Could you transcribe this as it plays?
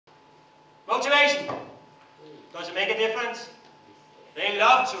Motivation. Does it make a difference? They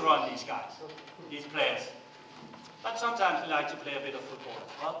love to run, these guys, these players. But sometimes they like to play a bit of football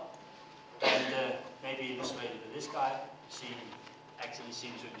as well. And maybe illustrated with this guy. Actually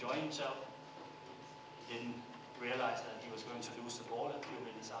seemed to enjoy himself. He didn't realize that he was going to lose the ball a few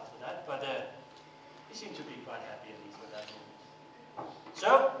minutes after that. But he seemed to be quite happy at least with that moment.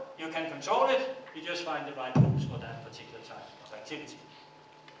 So, you can control it. You just find the right moves for that particular type of activity.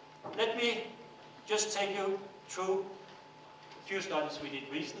 Let me just take you through a few studies we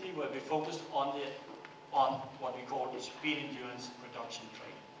did recently where we focused on what we call the speed endurance production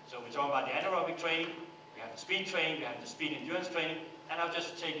training. So we're talking about the anaerobic training, we have the speed training, we have the speed endurance training, and I'll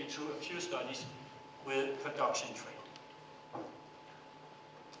just take you through a few studies with production training.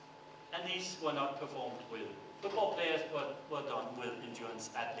 And these were not performed with football players, but were done with endurance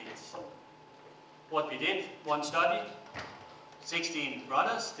athletes. What we did, one study, 16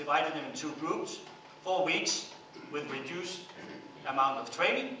 runners, divided them in 2 groups, 4 weeks with reduced amount of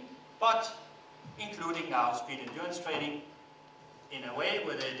training, but including now speed endurance training in a way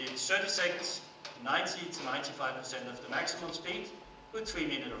where they did 30 seconds, 90 to 95% of the maximum speed, with 3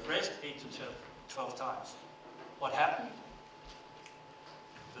 minutes of rest, 8 to 12 times. What happened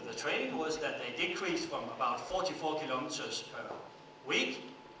with the training was that they decreased from about 44 kilometers per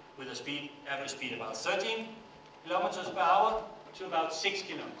week, with a average speed about 13 kilometers per hour, to about 6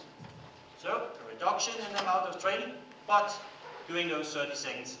 kilometers. So, a reduction in the amount of training, but doing those 30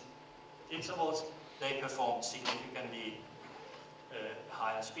 seconds intervals, they performed significantly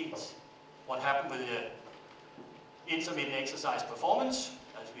higher speeds. What happened with the intermittent exercise performance,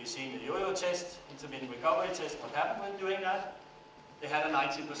 as we've seen in the yo-yo test, intermittent recovery test, what happened with doing that? They had a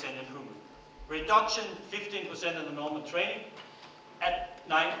 19% improvement. Reduction, 15% of the normal training, at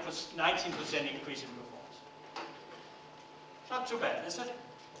 19% increase in performance. Not too bad, is it?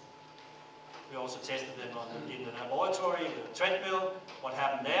 We also tested them in the laboratory with a treadmill. What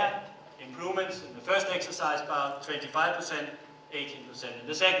happened there? Improvements in the first exercise part, 25%, 18% in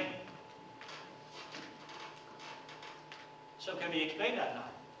the second. So can we explain that now?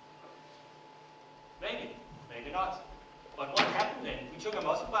 Maybe, maybe not. But what happened then? We took a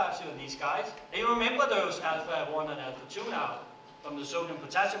muscle biopsy of these guys. And you remember those alpha 1 and alpha 2 now from the sodium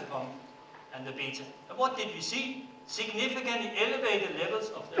potassium pump and the beta. And what did we see? Significantly elevated levels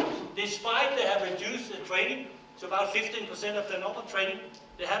of those. Despite they have reduced the training to about 15% of their normal training,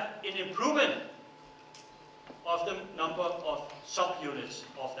 they have an improvement of the number of subunits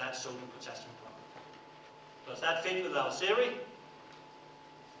of that sodium potassium pump. Does that fit with our theory?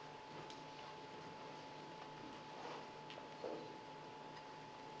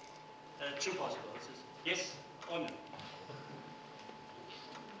 There are 2 possibilities. Yes or no?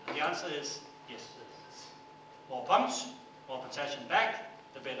 The answer is yes. More pumps, more potassium back,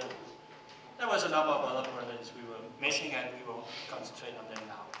 the better. There was a number of other parameters we were missing and we won't concentrate on them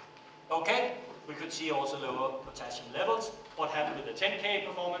now. Okay, we could see also lower potassium levels. What happened with the 10K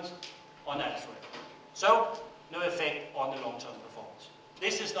performance on that trail? So, no effect on the long-term performance.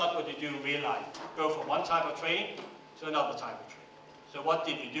 This is not what you do in real life. Go from one type of training to another type of training. So what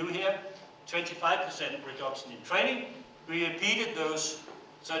did we do here? 25% reduction in training. We repeated those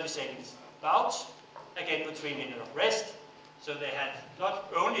 30 seconds bouts, again with 3 minutes of rest. So they had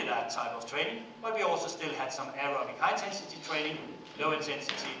not only that type of training, but we also still had some aerobic high intensity training, low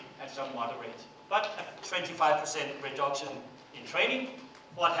intensity, and some moderate. But a 25% reduction in training.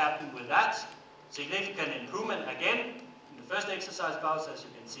 What happened with that? Significant improvement again in the first exercise bouts, as you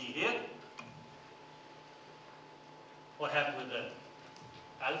can see here. What happened with the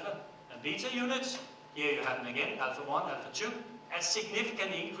alpha and beta units? Here you have them again, alpha 1, alpha 2. A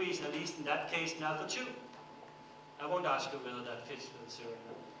significant increase, at least in that case, in alpha 2. I won't ask you whether that fits with the theory.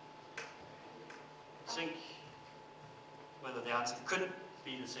 Think whether the answer could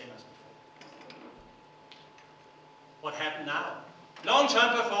be the same as before. What happened now?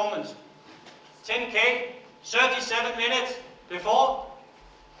 Long-term performance. 10K, 37 minutes before.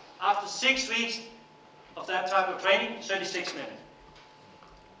 After 6 weeks of that type of training, 36 minutes.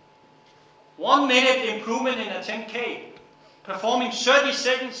 1 minute improvement in a 10K. Performing 30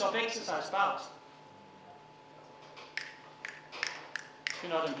 seconds of exercise bouts.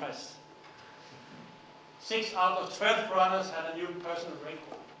 You're not impressed. 6 out of 12 runners had a new personal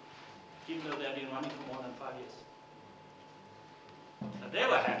record, even though they've been running for more than 5 years. And they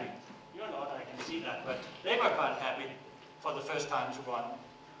were happy. You're not, I can see that, but they were quite happy for the first time to run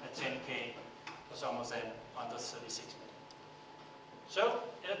a 10K for some of them under 36 minutes. So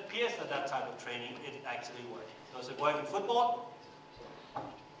it appears that that type of training, it actually worked. Does it work in football?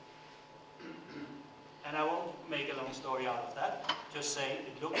 And I won't make a long story out of that, just say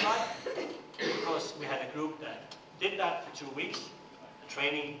it looked like, because we had a group that did that for 2 weeks, a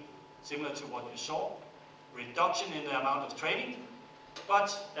training similar to what you saw, reduction in the amount of training,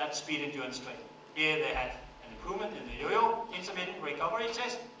 but that speed endurance training. Here they had an improvement in the yo-yo intermittent recovery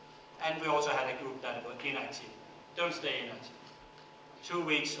test, and we also had a group that was inactive. Don't stay inactive. 2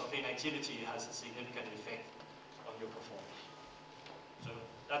 weeks of inactivity has a significant effect on your performance. So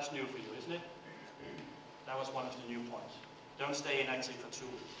that's new for you, isn't it? That was one of the new points. Don't stay inactive for 2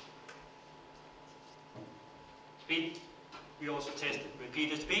 weeks. Speed, we also tested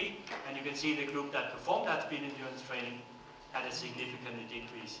repeated speed, and you can see the group that performed that speed endurance training had a significant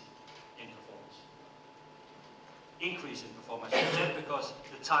decrease in performance. Increase in performance, I said, because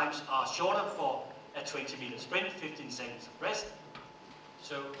the times are shorter for a 20-meter sprint, 15 seconds of rest,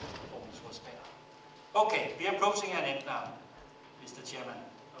 so performance was better. Okay, we are approaching an end now, Mr. Chairman.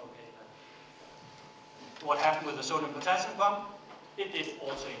 Okay. What happened with the sodium potassium pump? It did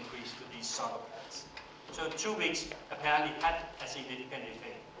also increase with these soccer pads. So 2 weeks apparently had a significant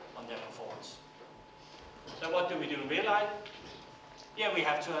effect on their performance. So what do we do in real life? Yeah, we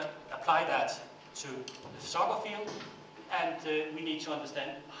have to apply that to the soccer field, and we need to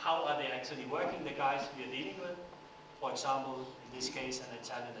understand how are they actually working, the guys we are dealing with. For example, in this case, an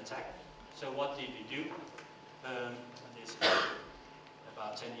Italian attacker. So what did we do? This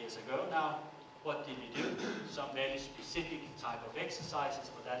about 10 years ago now. What did we do? Some very specific type of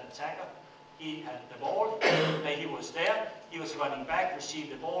exercises for that attacker. He had the ball, he was there, he was running back,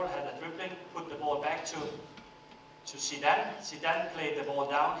 received the ball, had a dribbling, put the ball back to Zidane. Zidane played the ball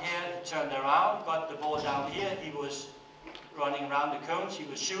down here, turned around, got the ball down here, he was running around the cones, he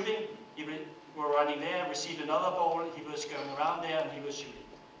was shooting, were running there, received another ball, he was going around there and he was shooting.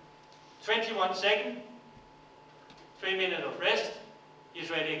 21 seconds, 3 minutes of rest, he's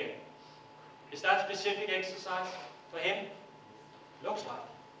ready again. Is that specific exercise for him? Looks like.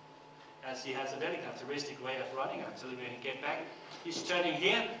 As he has a very characteristic way of running actually when he gets back. He's turning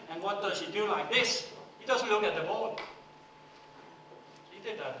here, and what does he do like this? He doesn't look at the ball. He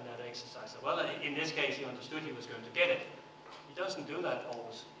did that in that exercise. Well, in this case he understood he was going to get it. He doesn't do that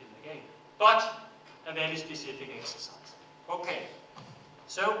always in the game. But a very specific exercise. Okay,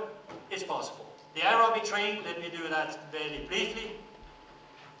 so it's possible. The aerobic training, let me do that very briefly.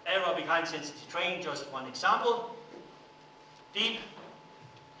 Aerobic high intensity training, just one example. Deep,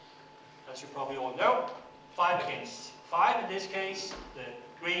 as you probably all know, 5 against 5 in this case, the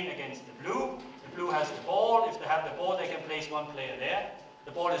green against the blue. The blue has the ball. If they have the ball, they can place one player there.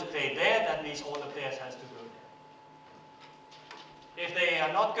 The ball is played there, that means all the players has to go there. If they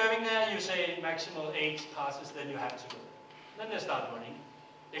are not going there, you say maximal 8 passes, then you have to go. Then they start running.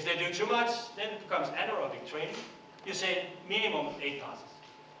 If they do too much, then it becomes anaerobic training. You say minimum 8 passes.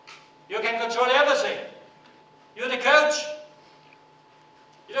 You can control everything. You're the coach.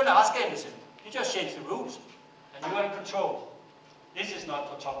 You don't ask anything. You just change the rules. And you are in control. This is not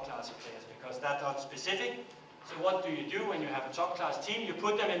for top class players because that's not specific. So what do you do when you have a top class team? You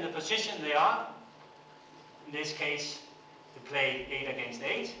put them in the position they are. In this case, to play 8 against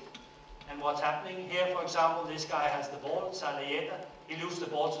 8. And what's happening here, for example, this guy has the ball, Salieta. He loses the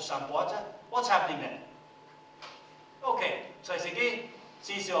ball to Sambuata. What's happening then? Okay, Trezeguet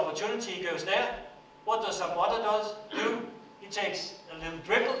sees the opportunity, he goes there. What does Sambuata do? He takes a little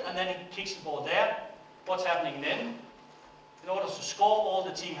dribble and then he kicks the ball there. What's happening then? In order to score, all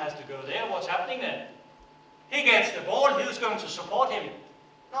the team has to go there. What's happening then? He gets the ball, who's going to support him?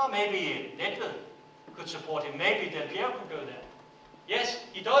 No, maybe Nedved could support him. Maybe Del Piero could go there. Yes,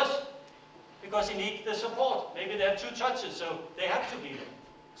 he does, because he needs the support. Maybe they have 2 touches, so they have to be there.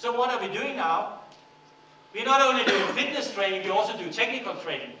 So what are we doing now? We not only do fitness training, we also do technical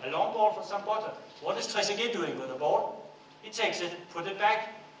training. A long ball for Sambuata. What is Trezeguet doing with the ball? He takes it, put it back.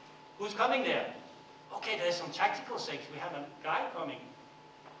 Who's coming there? Okay, there's some tactical things. We have a guy coming.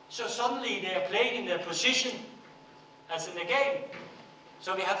 So suddenly they are playing in their position as in the game.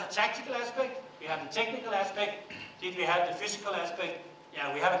 So we have the tactical aspect, we have the technical aspect. Did we have the physical aspect?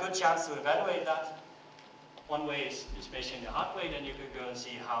 Yeah, we have a good chance to evaluate that. One way is measuring the heart rate, and you can go and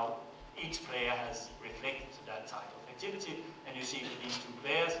see how each player has reflected to that type of activity. And you see for these 2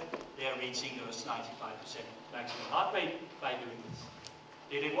 players, they are reaching those 95% maximum heart rate by doing this.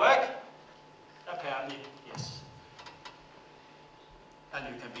 Did it work? Apparently, yes. And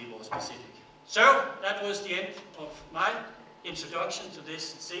you can be more specific. So, that was the end of my introduction to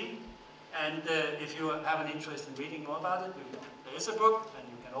this theme. And if you have an interest in reading more about it, there is a book, and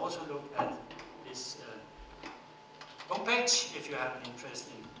you can also look at this homepage if you have an interest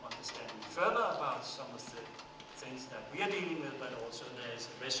in understanding further about some of the things that we are dealing with, but also there is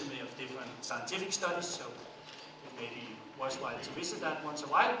a resume of different scientific studies, so it may be worthwhile to visit that once in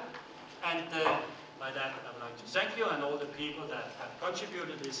a while. And by that, I would like to thank you and all the people that have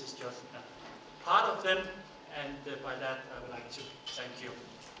contributed. This is just a part of them, and by that, I would like to thank you.